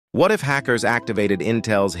What if hackers activated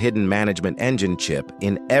Intel's hidden management engine chip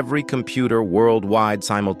in every computer worldwide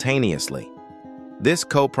simultaneously? This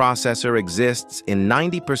coprocessor exists in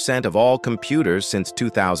 90% of all computers since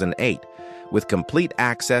 2008, with complete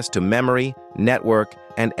access to memory, network,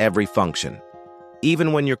 and every function.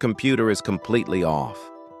 Even when your computer is completely off.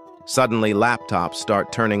 Suddenly, laptops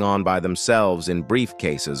start turning on by themselves in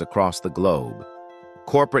briefcases across the globe.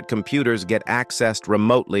 Corporate computers get accessed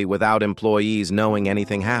remotely without employees knowing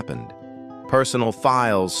anything happened. Personal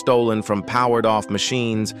files stolen from powered-off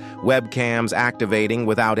machines, webcams activating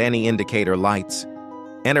without any indicator lights.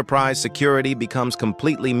 Enterprise security becomes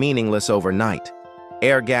completely meaningless overnight.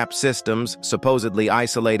 Air-gapped systems, supposedly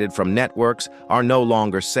isolated from networks, are no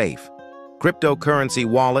longer safe. Cryptocurrency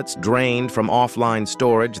wallets drained from offline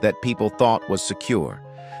storage that people thought was secure.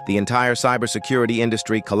 The entire cybersecurity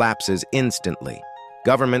industry collapses instantly.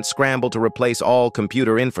 Governments scramble to replace all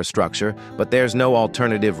computer infrastructure, but there's no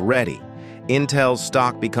alternative ready. Intel's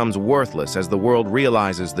stock becomes worthless as the world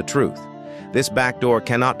realizes the truth. This backdoor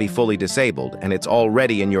cannot be fully disabled, and it's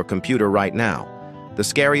already in your computer right now. The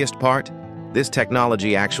scariest part? This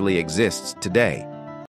technology actually exists today.